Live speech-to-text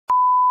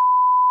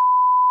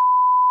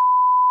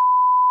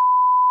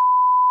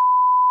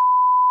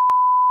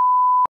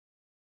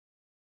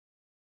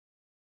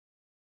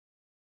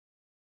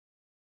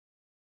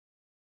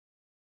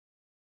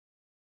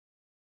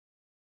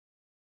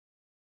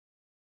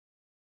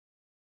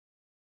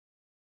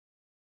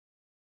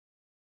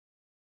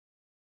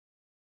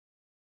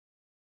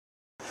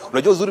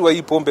Unajua uzuri wa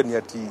hii pombe ni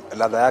ati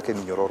ladha yake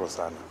ni nyororo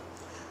sana.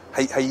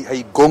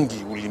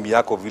 Haigongi ulimi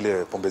yako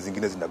vile pombe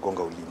zingine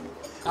zinagonga ulimi.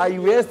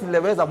 Haiwezi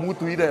leweza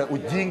mtu ile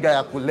ujinga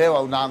ya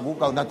kulewa,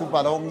 unaanguka,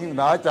 unatupa rongi,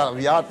 unaacha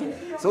viatu.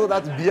 So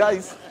that beer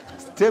is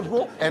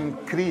stable and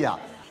clear.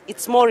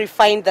 It's more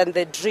refined than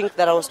the drink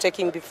that I was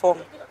taking before.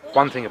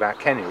 One thing about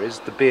Kenya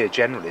is the beer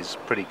generally is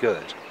pretty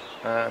good.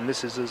 And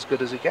this is as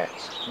good as it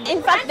gets.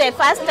 In fact, the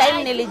first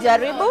time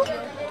nilijaribu,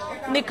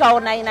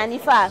 nikaona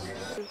inanifaa.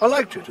 I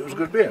liked it. It was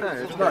good beer.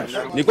 It was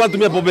nice. Nilikuwa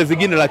natumia pombe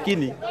zingine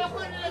lakini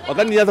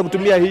wakati nilianza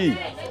kutumia hii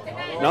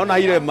naona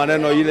ile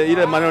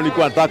maneno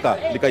nilikuwa nataka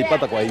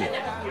nikaipata kwa hii.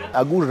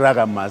 A good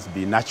lager must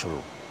be natural.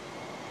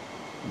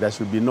 There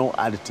should be no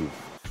additive.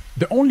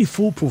 The only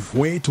foolproof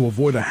way to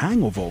avoid a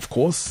hangover, of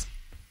course,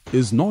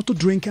 is not to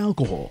drink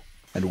alcohol.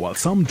 And while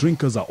some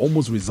drinkers are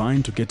almost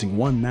resigned to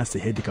getting one nasty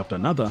headache after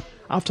another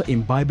after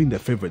imbibing their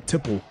favorite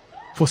tipple,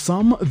 for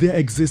some there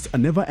exists a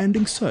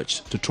never-ending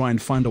search to try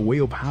and find a way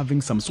of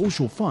having some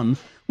social fun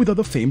with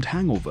other famed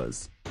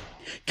hangovers.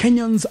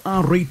 Kenyans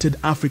are rated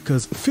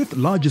Africa's 5th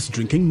largest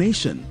drinking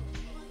nation.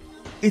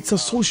 It's a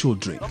social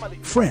drink.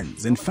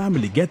 Friends and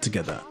family get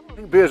together.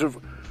 Beer is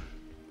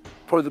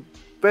probably the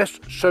best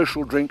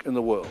social drink in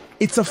the world.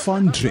 It's a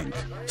fun drink,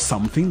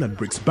 something that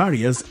breaks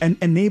barriers and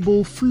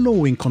enable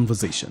flowing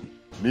conversation.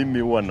 Mimi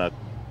huwa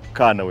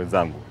nakaa na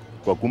wenzangu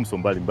kwa gumzo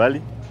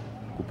mbalimbali,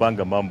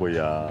 kupanga mambo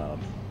ya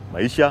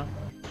maisha.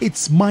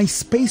 It's my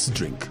space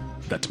drink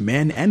that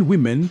men and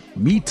women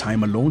meet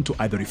time alone to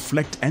either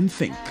reflect and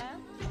think.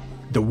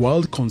 The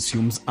world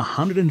consumes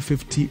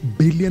 150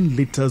 billion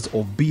liters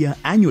of beer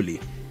annually,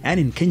 and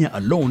in Kenya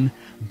alone,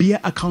 beer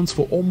accounts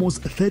for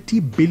almost 30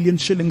 billion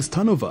shillings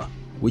turnover,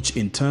 which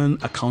in turn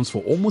accounts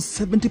for almost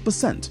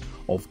 70%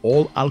 of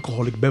all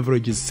alcoholic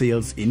beverages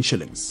sales in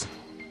shillings.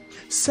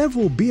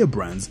 Several beer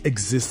brands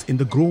exist in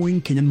the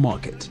growing Kenyan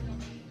market.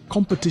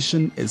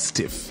 Competition is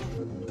stiff.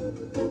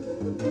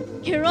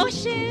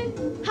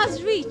 Keroche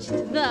has reached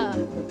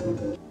the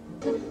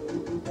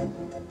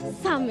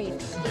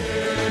summit.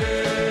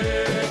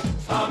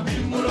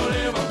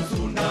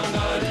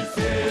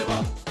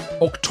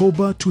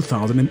 October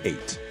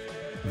 2008.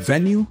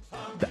 Venue,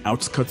 the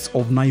outskirts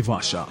of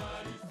Naivasha.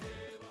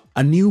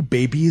 A new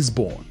baby is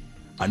born.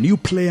 A new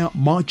player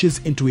marches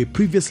into a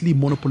previously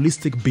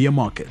monopolistic beer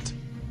market.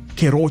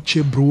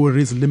 Keroche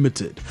Breweries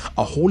Limited,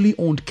 a wholly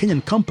owned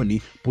Kenyan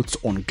company, puts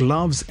on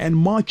gloves and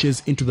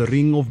marches into the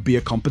ring of beer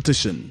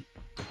competition.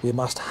 We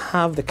must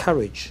have the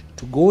courage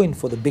to go in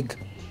for the big,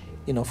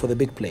 for the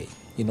big play.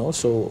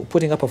 So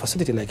putting up a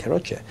facility like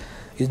Keroche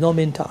is no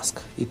mean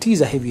task. It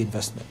is a heavy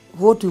investment.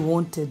 What we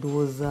wanted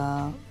was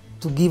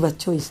to give a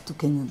choice to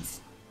Kenyans.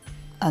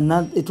 And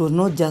it was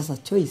not just a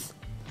choice.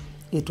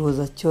 It was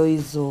a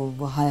choice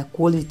of a higher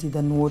quality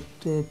than what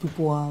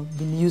people have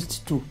been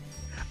used to.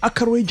 A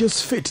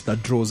courageous feat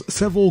that draws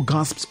several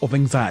gasps of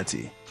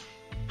anxiety.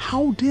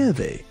 How dare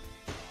they?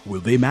 Will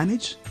they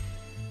manage?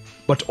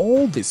 But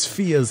all these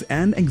fears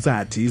and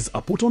anxieties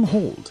are put on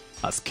hold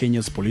as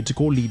Kenya's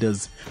political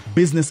leaders,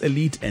 business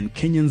elite and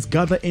Kenyans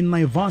gather in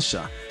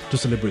Naivasha to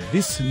celebrate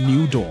this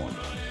new dawn.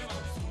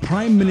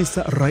 Prime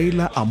Minister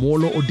Raila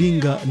Amolo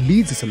Odinga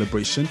leads the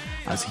celebration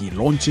as he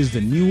launches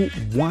the new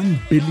 1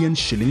 billion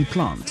shilling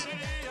plant.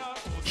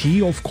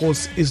 He, of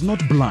course, is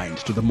not blind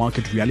to the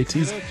market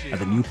realities that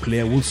the new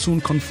player will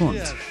soon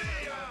confront.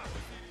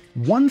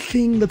 One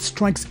thing that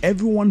strikes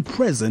everyone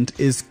present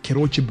is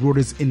Keroche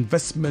Breweries'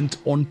 investment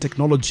on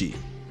technology.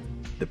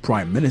 The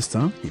Prime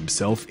Minister,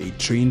 himself a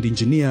trained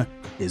engineer,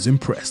 is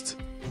impressed.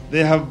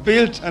 They have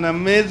built an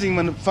amazing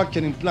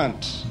manufacturing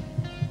plant.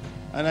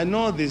 And I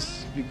know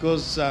this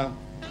because I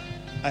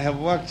have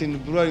worked in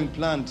brewing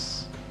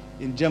plants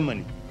in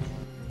Germany.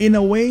 In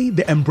a way,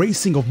 the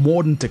embracing of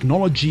modern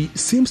technology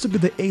seems to be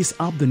the ace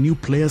up the new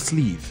player's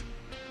sleeve.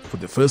 For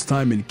the first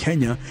time in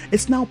Kenya,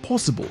 it's now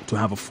possible to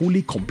have a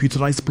fully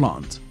computerized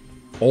plant.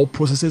 All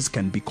processes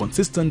can be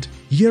consistent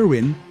year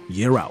in,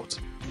 year out.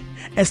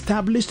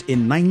 Established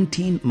in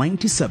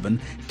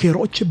 1997,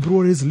 Keroche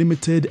Breweries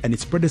Limited and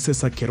its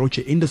predecessor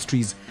Keroche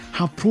Industries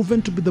have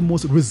proven to be the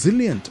most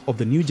resilient of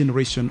the new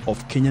generation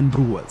of Kenyan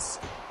brewers.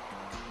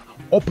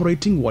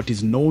 Operating what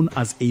is known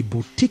as a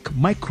boutique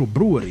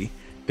microbrewery,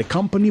 the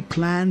company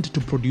planned to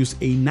produce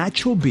a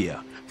natural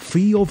beer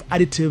free of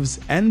additives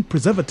and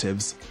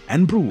preservatives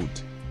and brewed.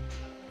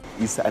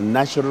 It's a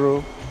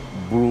natural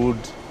brewed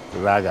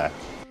lager.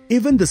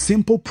 Even the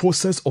simple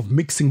process of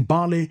mixing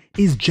barley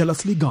is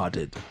jealously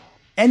guarded.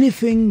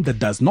 Anything that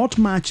does not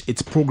match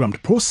its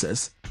programmed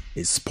process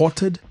is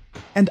spotted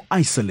and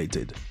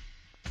isolated.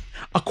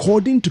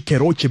 According to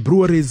Keroche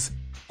Breweries,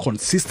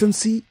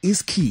 consistency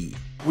is key.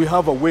 We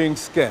have a weighing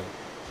scale,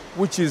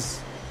 which is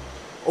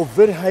of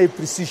very high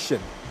precision.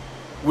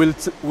 We'll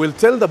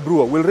tell the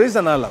brewer, we'll raise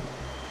an alarm.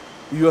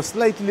 You are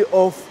slightly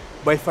off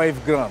by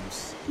 5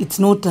 grams.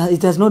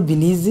 It has not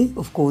been easy.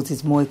 Of course,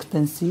 it's more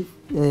expensive.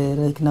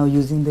 Like now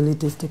using the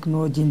latest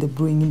technology in the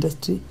brewing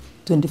industry,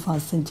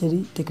 21st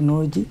century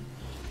technology,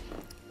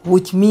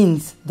 which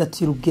means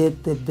that you'll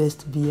get the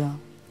best beer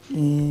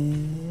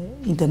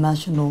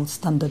international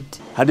standard.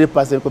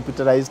 100%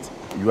 computerized,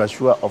 you are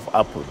sure of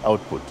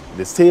output.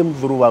 The same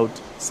throughout,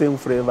 same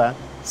flavor,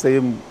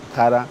 same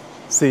color,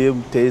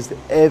 same taste,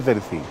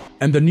 everything.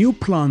 And the new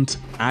plant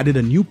added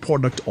a new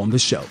product on the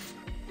shelf,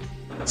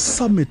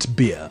 Summit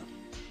Beer.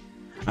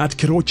 At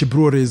Keroche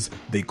breweries,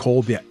 they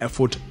call their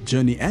effort,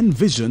 journey and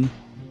vision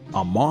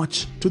a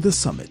march to the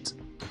summit.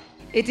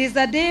 It is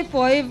a day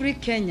for every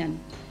Kenyan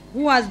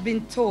who has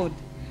been told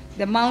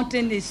the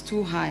mountain is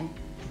too high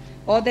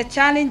or the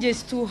challenge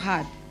is too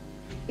hard.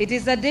 It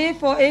is a day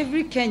for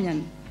every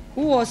Kenyan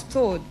who was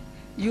told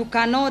you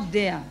cannot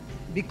dare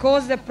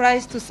because the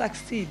price to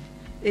succeed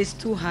is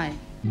too high.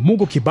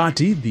 Mugo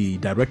Kibati, the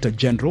Director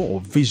General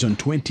of Vision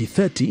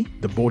 2030,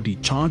 the body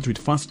charged with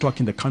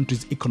fast-tracking the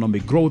country's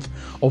economic growth,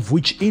 of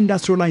which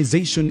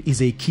industrialization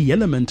is a key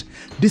element,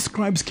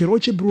 describes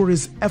Keroche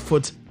Brewery's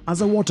efforts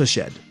as a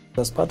watershed.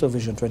 As part of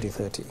Vision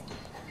 2030,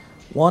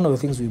 one of the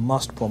things we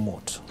must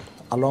promote,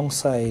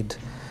 alongside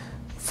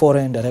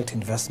foreign direct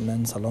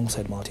investments,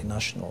 alongside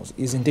multinationals,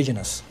 is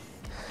indigenous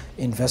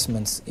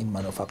investments in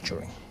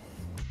manufacturing.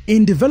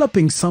 In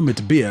developing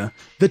Summit Beer,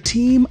 the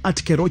team at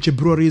Keroche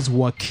Breweries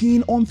were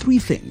keen on three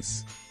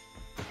things: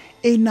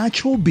 a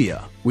natural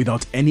beer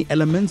without any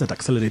elements that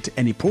accelerate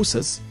any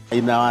process.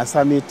 In our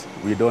Summit,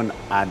 we don't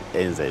add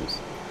enzymes.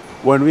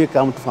 When we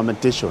come to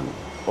fermentation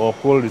or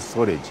cold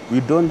storage, we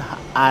don't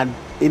add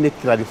any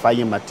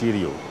clarifying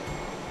material.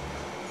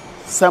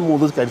 Some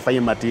of those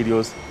clarifying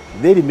materials,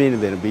 they remain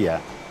in the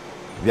beer.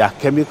 They are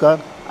chemical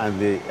and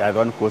they are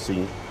not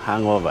causing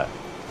hangover.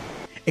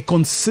 A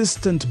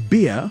consistent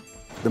beer.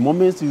 The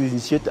moment you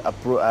initiate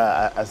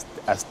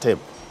a step,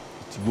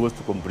 it goes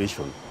to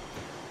completion.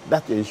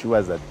 That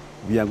ensures that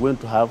we are going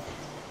to have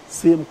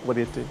same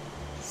quality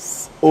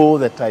all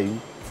the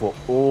time for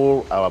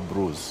all our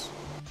brews.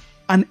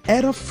 An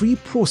error-free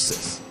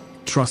process.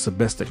 Trust the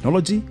best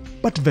technology,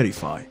 but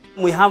verify.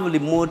 We have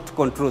remote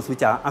controls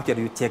which are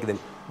actually you check them,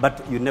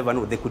 but you never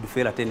know, they could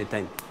fail at any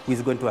time. Who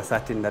is going to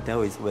ascertain that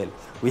how is well?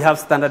 We have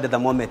standard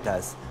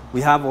thermometers.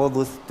 We have all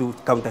those to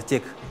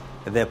counter-check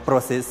the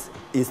process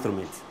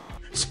instruments.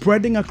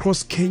 Spreading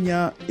across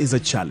Kenya is a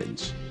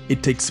challenge.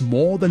 It takes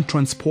more than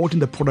transporting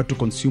the product to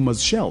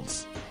consumers'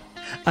 shelves.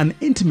 An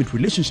intimate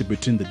relationship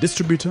between the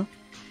distributor,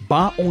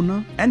 bar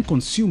owner, and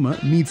consumer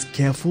needs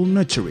careful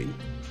nurturing.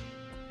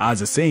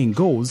 As the saying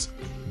goes,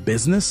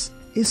 business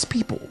is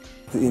people.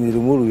 In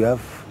Limuru we have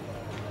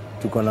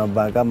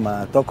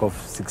a talk of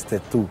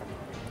 62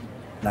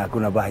 na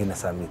kuna bahi na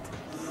summit.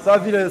 Sasa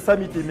vile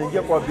summit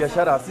imeingia kwa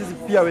biashara, sisi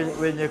pia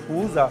wenye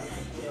kuuza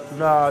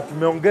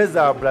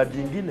tumeongeza brand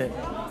nyingine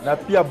na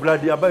pia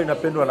brand ambayo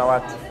inapendwa na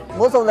watu.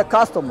 Most of the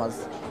customers,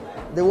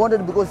 they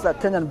wanted because it's a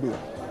Kenyan beer,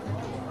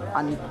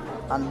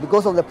 and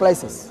because of the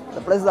prices.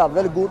 The prices are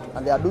very good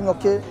and they are doing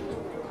okay,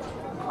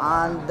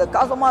 and the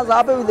customers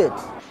are happy with it.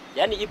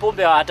 Yani hii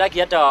pombe hawataki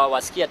hata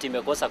wasikia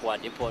timekosa kwa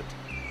depot.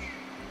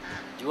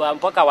 Jua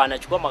mpaka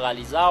wanachukua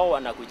magali zao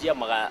wanakujia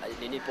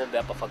nini pombe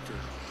hapa factory.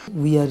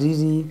 We are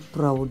really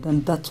proud,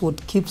 and that's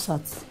what keeps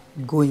us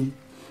going.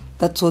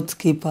 That's what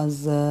keeps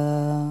us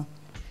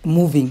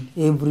moving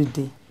every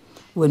day,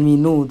 when we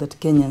know that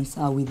Kenyans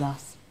are with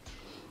us.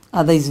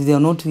 Otherwise, if they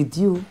are not with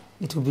you,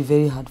 it will be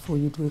very hard for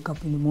you to wake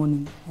up in the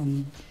morning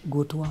and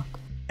go to work.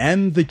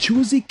 And the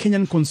choosy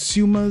Kenyan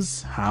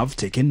consumers have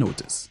taken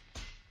notice.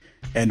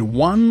 And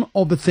one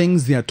of the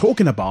things they are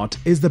talking about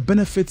is the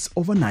benefits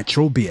of a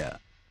natural beer.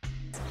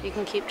 You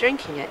can keep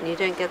drinking it and you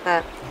don't get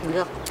that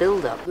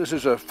build-up. This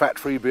is a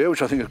fat-free beer,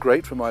 which I think is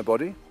great for my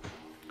body.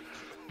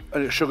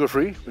 And it's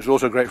sugar-free, which is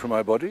also great for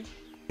my body.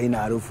 Ina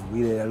harufu,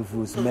 ile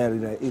harufu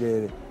smell,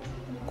 ile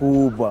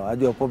kubwa,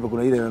 ajua pombe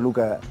kuna ile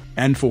inanuka.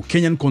 And for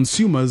Kenyan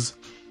consumers,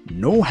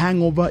 no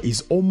hangover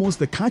is almost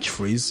the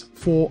catchphrase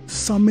for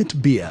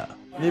Summit Beer.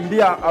 Ni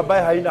beer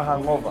ambayo haina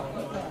hangover.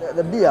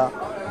 The beer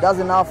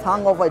doesn't have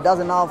hangover, it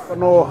doesn't have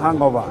no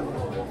hangover.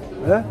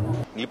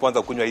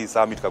 Nilipoanza kunywa hii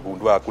Summit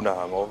nikagundua hakuna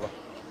hangover.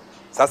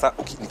 Sasa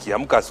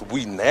nikiamka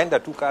asubuhi naenda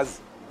tu kazi.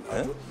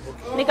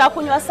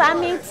 Nikakunywa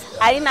Summit,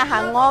 haina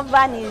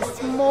hangover, ni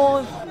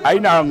smooth.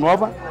 Haina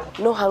hangover?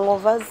 No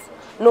hangovers,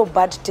 no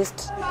bad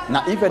taste.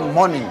 Na even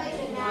morning,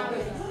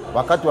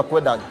 wakati wa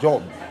kwenda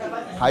job,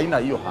 haina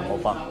hiyo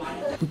hangover.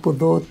 People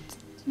thought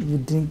you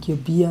drink your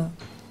beer,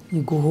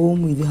 you go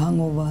home with the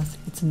hangovers,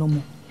 it's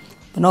normal.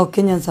 But now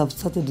Kenyans have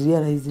started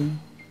realizing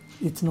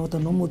it's not a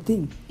normal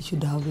thing. You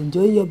should have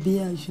enjoyed your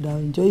beer, you should have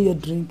enjoyed your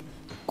drink,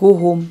 go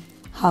home,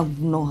 have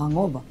no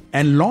hangover.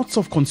 And lots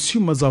of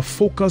consumers are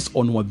focused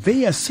on what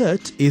they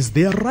assert is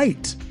their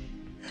right.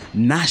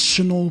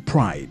 National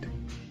pride,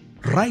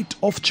 right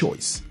of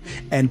choice,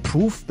 and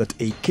proof that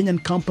a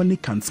Kenyan company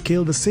can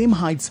scale the same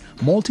heights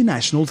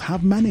multinationals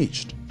have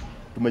managed.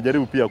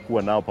 Tumejaribu pia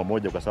kuwa nao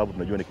pamoja kwa sababu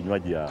tunajua ni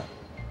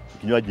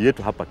kinywaji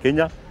yetu hapa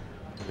Kenya.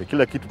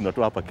 Kila kitu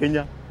tunatoa hapa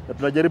Kenya na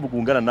tunajaribu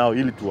kuungana nao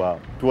ili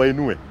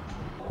tuwainue.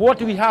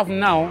 What we have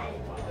now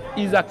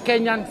is a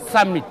Kenyan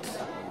summit.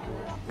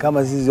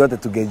 Kama sisi wote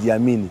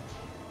tungejiamini,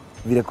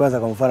 vile kwanza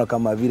kwa mfano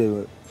kama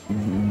vile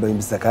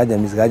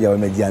msakaja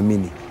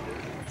wamejiamini.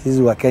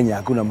 Sisi wa Kenya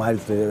hakuna mahali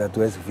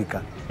hatuwezi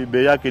fika.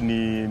 Bei yake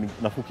ni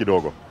nafuu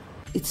kidogo.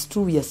 It's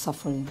true we are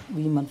suffering,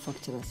 we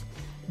manufacturers,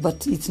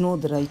 but it's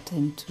not the right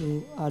time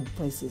to add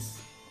prices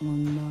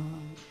on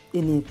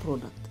any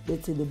product,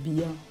 let's say the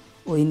beer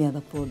or any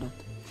other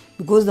product.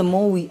 Because the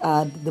more we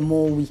add, the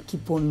more we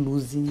keep on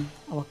losing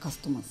our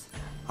customers.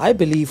 I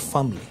believe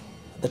firmly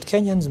that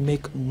Kenyans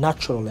make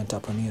natural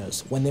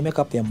entrepreneurs when they make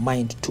up their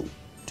mind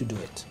to do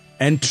it.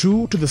 And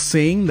true to the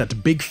saying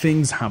that big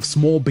things have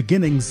small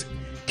beginnings,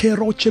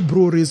 Keroche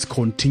Breweries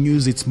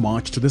continues its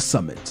march to the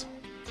summit.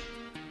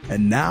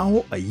 And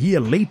now, a year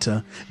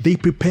later, they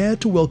prepare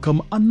to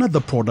welcome another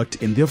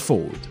product in their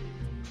fold.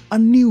 A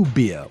new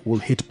beer will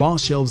hit bar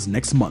shelves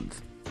next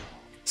month,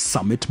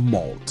 Summit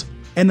Malt.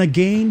 And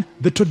again,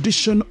 the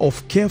tradition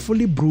of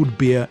carefully brewed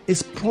beer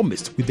is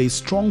promised with a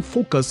strong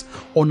focus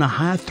on a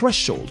higher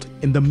threshold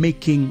in the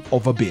making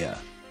of a beer.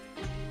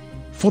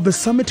 For the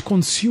Summit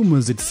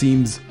consumers, it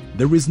seems,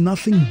 there is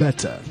nothing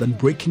better than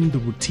breaking the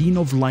routine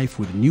of life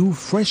with new,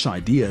 fresh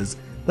ideas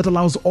that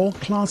allows all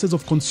classes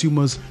of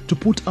consumers to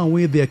put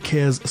away their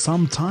cares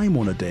some time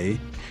on a day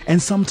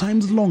and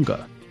sometimes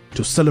longer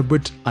to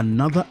celebrate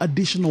another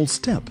additional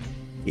step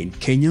in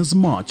Kenya's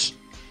march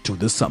to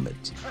the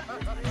summit.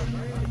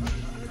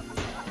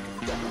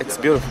 It's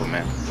beautiful,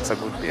 man. It's a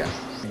good beer.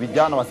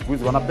 Vijana wa siku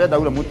hizi wanapenda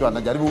ule mtu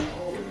anajaribu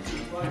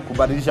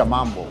kubadilisha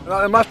mambo.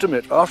 I must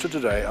admit, after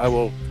today, I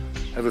will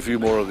have a few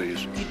more of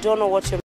these. You don't know what you're